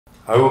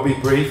I will be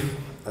brief,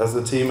 as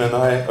the team and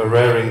I are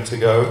raring to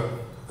go,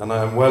 and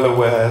I am well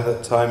aware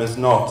that time is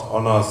not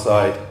on our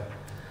side.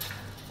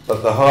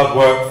 But the hard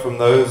work from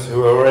those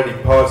who are already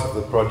part of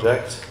the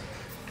project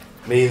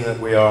mean that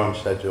we are on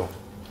schedule,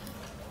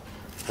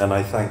 and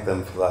I thank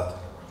them for that.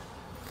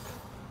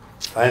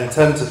 I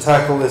intend to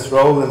tackle this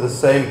role in the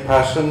same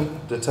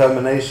passion,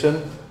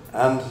 determination,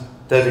 and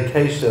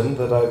dedication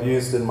that I've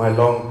used in my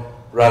long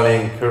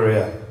rallying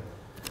career.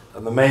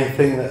 And the main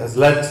thing that has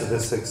led to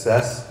this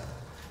success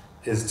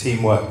is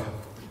teamwork.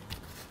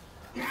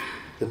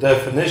 The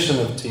definition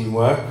of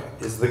teamwork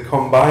is the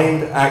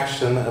combined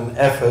action and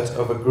effort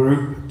of a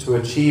group to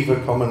achieve a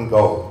common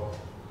goal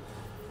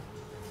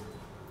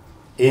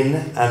in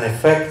an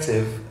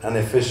effective and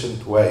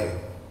efficient way.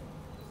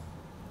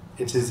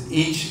 It is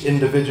each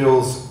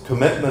individual's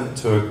commitment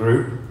to a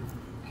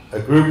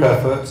group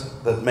effort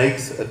that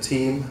makes a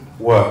team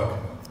work.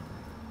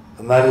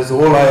 And that is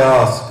all I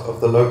ask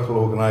of the local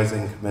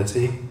organising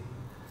committee.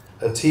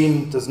 A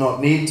team does not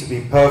need to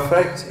be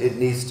perfect, it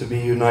needs to be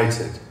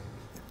united.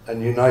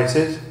 And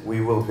united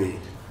we will be.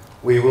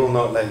 We will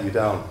not let you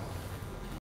down.